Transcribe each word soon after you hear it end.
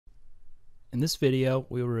In this video,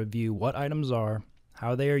 we will review what items are,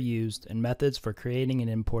 how they are used, and methods for creating and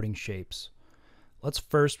importing shapes. Let's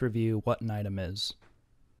first review what an item is.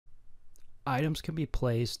 Items can be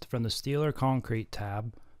placed from the Steel or Concrete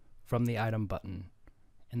tab from the Item button,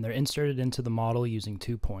 and they're inserted into the model using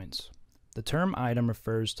 2 points. The term item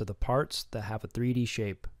refers to the parts that have a 3D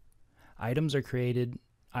shape. Items are created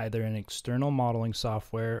either in external modeling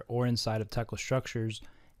software or inside of Tekla structures,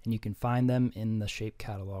 and you can find them in the shape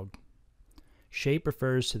catalog. Shape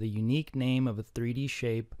refers to the unique name of a 3D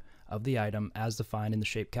shape of the item as defined in the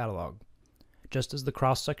shape catalog. Just as the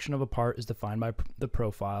cross-section of a part is defined by the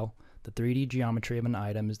profile, the 3D geometry of an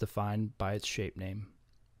item is defined by its shape name.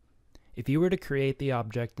 If you were to create the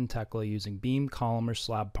object in Tekla using beam, column, or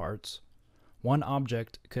slab parts, one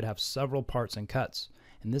object could have several parts and cuts,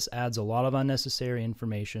 and this adds a lot of unnecessary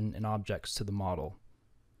information and objects to the model.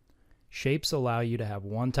 Shapes allow you to have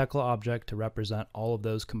one Tekla object to represent all of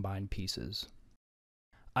those combined pieces.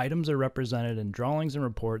 Items are represented in drawings and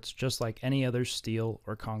reports just like any other steel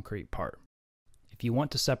or concrete part. If you want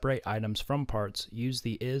to separate items from parts, use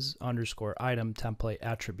the is_item template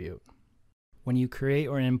attribute. When you create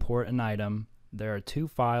or import an item, there are 2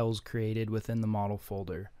 files created within the model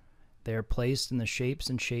folder. They are placed in the Shapes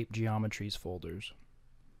and Shape Geometries folders.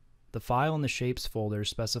 The file in the Shapes folder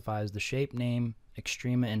specifies the shape name,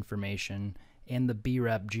 extrema information, and the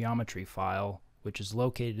brep geometry file, which is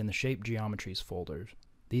located in the Shape Geometries folders.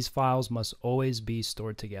 These files must always be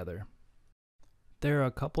stored together. There are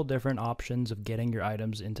a couple different options of getting your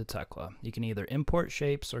items into Tekla. You can either import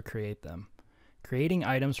shapes or create them. Creating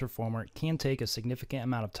items for Formwork can take a significant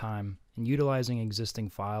amount of time, and utilizing existing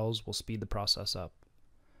files will speed the process up.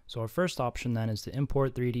 So our first option then is to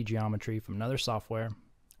import 3D geometry from another software,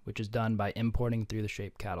 which is done by importing through the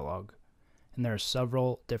shape catalog. And there are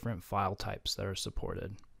several different file types that are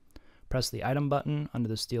supported. Press the Item button under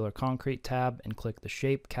the Steel or Concrete tab and click the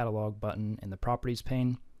Shape Catalog button in the Properties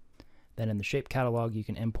pane. Then in the Shape Catalog you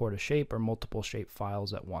can import a shape or multiple shape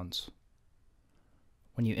files at once.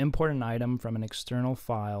 When you import an item from an external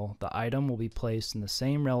file, the item will be placed in the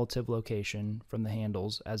same relative location from the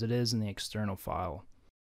handles as it is in the external file.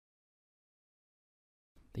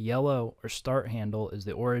 The yellow or start handle is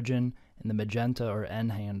the origin, and the magenta or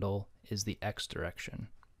end handle is the X direction.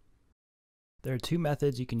 There are 2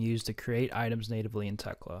 methods you can use to create items natively in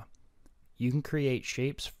Tekla. You can create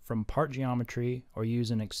shapes from part geometry or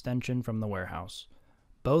use an extension from the warehouse.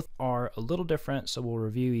 Both are a little different, so we'll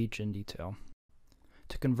review each in detail.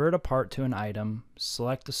 To convert a part to an item,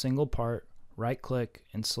 select a single part, right-click,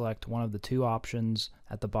 and select one of the 2 options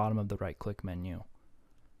at the bottom of the right-click menu.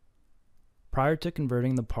 Prior to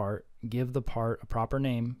converting the part, give the part a proper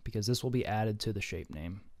name because this will be added to the shape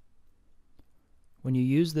name. When you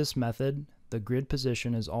use this method, the grid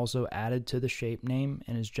position is also added to the shape name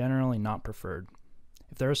and is generally not preferred.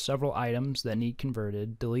 If there are several items that need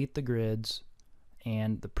converted, delete the grids,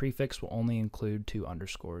 and the prefix will only include 2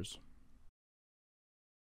 underscores.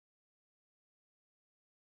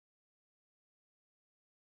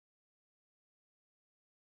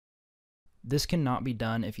 This cannot be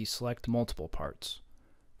done if you select multiple parts.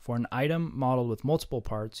 For an item modeled with multiple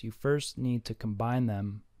parts, you first need to combine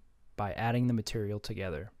them by adding the material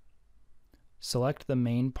together. Select the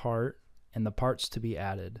main part and the parts to be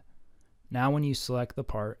added. Now when you select the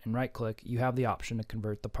part and right-click, you have the option to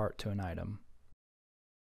convert the part to an item.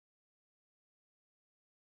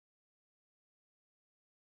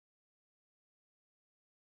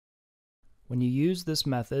 When you use this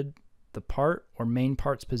method, the part or main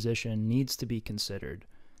part's position needs to be considered.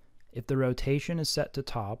 If the rotation is set to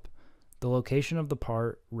top, the location of the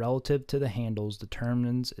part relative to the handles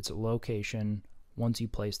determines its location once you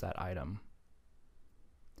place that item.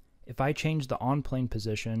 If I change the on-plane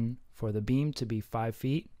position for the beam to be 5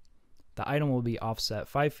 feet, the item will be offset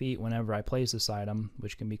 5 feet whenever I place this item,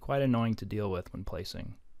 which can be quite annoying to deal with when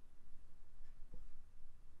placing.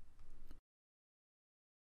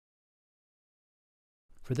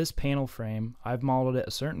 For this panel frame, I've modeled it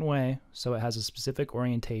a certain way so it has a specific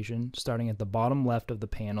orientation starting at the bottom left of the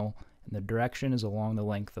panel, and the direction is along the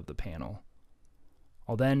length of the panel.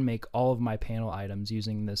 I'll then make all of my panel items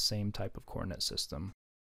using this same type of coordinate system.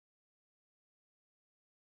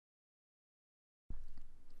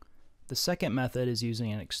 The second method is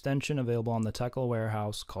using an extension available on the Tekla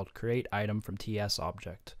warehouse called Create Item from TS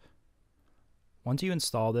Object. Once you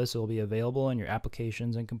install this, it will be available in your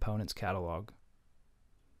Applications and Components catalog.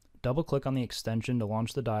 Double-click on the extension to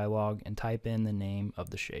launch the dialog and type in the name of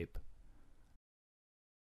the shape.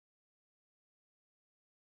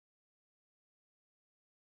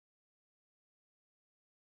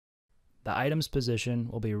 The item's position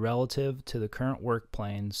will be relative to the current work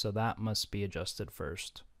plane, so that must be adjusted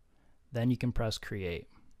first. Then you can press Create.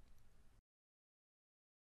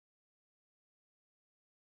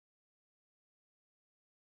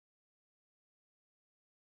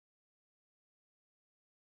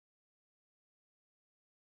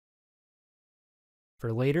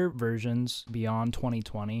 For later versions beyond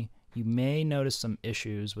 2020, you may notice some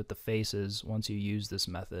issues with the faces once you use this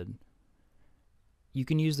method. You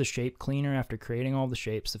can use the shape cleaner after creating all the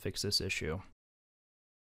shapes to fix this issue.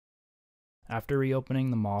 After reopening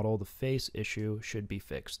the model, the face issue should be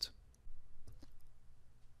fixed.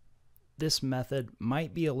 This method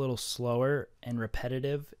might be a little slower and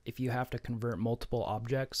repetitive if you have to convert multiple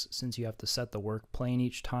objects, since you have to set the work plane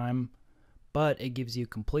each time, but it gives you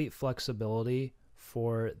complete flexibility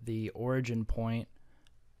for the origin point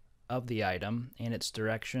of the item and its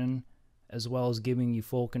direction, as well as giving you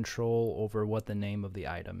full control over what the name of the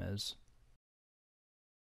item is.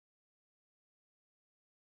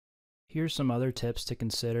 Here's some other tips to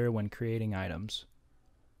consider when creating items.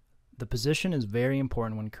 The position is very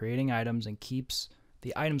important when creating items and keeps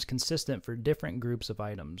the items consistent for different groups of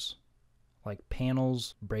items, like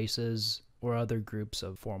panels, braces, or other groups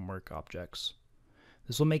of formwork objects.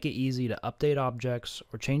 This will make it easy to update objects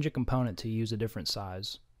or change a component to use a different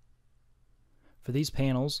size. For these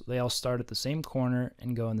panels, they all start at the same corner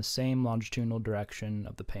and go in the same longitudinal direction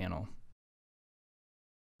of the panel.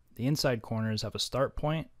 The inside corners have a start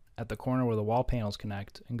point at the corner where the wall panels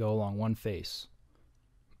connect and go along one face.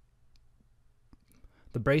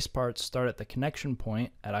 The brace parts start at the connection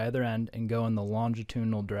point at either end and go in the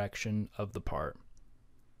longitudinal direction of the part.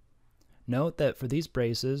 Note that for these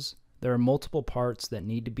braces, there are multiple parts that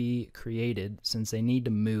need to be created since they need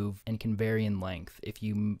to move and can vary in length. If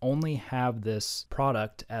you only have this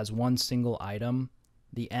product as one single item,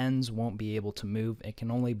 the ends won't be able to move. It can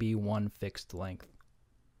only be one fixed length.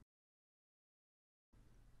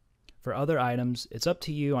 For other items, it's up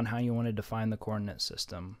to you on how you want to define the coordinate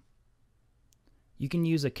system. You can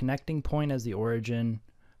use a connecting point as the origin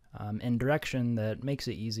and direction that makes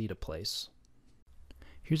it easy to place.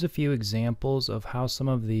 Here's a few examples of how some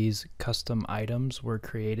of these custom items were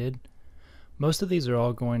created. Most of these are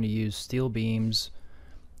all going to use steel beams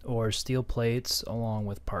or steel plates along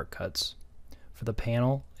with part cuts. For the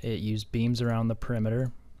panel, it used beams around the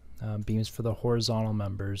perimeter, beams for the horizontal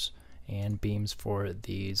members, and beams for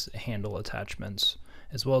these handle attachments,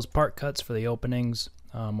 as well as part cuts for the openings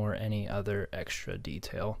or any other extra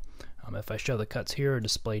detail. If I show the cuts here or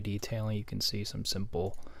display detailing, you can see some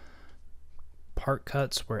simple part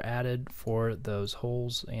cuts were added for those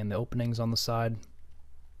holes and the openings on the side.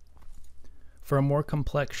 For a more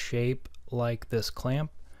complex shape like this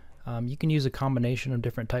clamp, you can use a combination of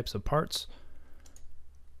different types of parts.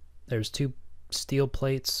 There's two steel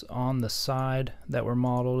plates on the side that were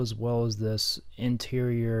modeled, as well as this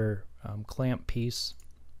interior clamp piece.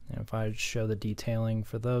 And if I show the detailing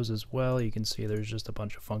for those as well, you can see there's just a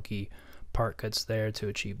bunch of funky part cuts there to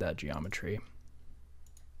achieve that geometry.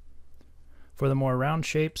 For the more round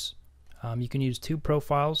shapes, you can use two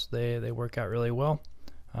profiles. They work out really well.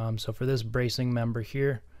 So for this bracing member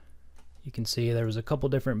here, you can see there was a couple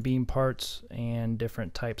different beam parts and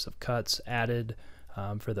different types of cuts added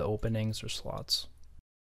for the openings or slots.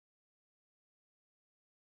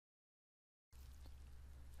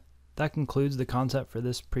 That concludes the concept for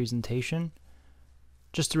this presentation.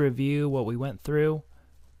 Just to review what we went through,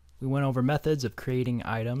 we went over methods of creating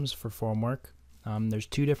items for Formwork. There's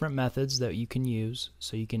two different methods that you can use.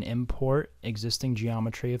 So you can import existing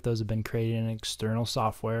geometry if those have been created in external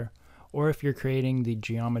software, or if you're creating the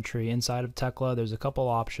geometry inside of Tekla, there's a couple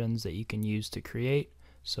options that you can use to create.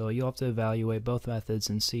 So you'll have to evaluate both methods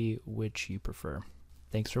and see which you prefer.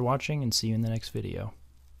 Thanks for watching, and see you in the next video.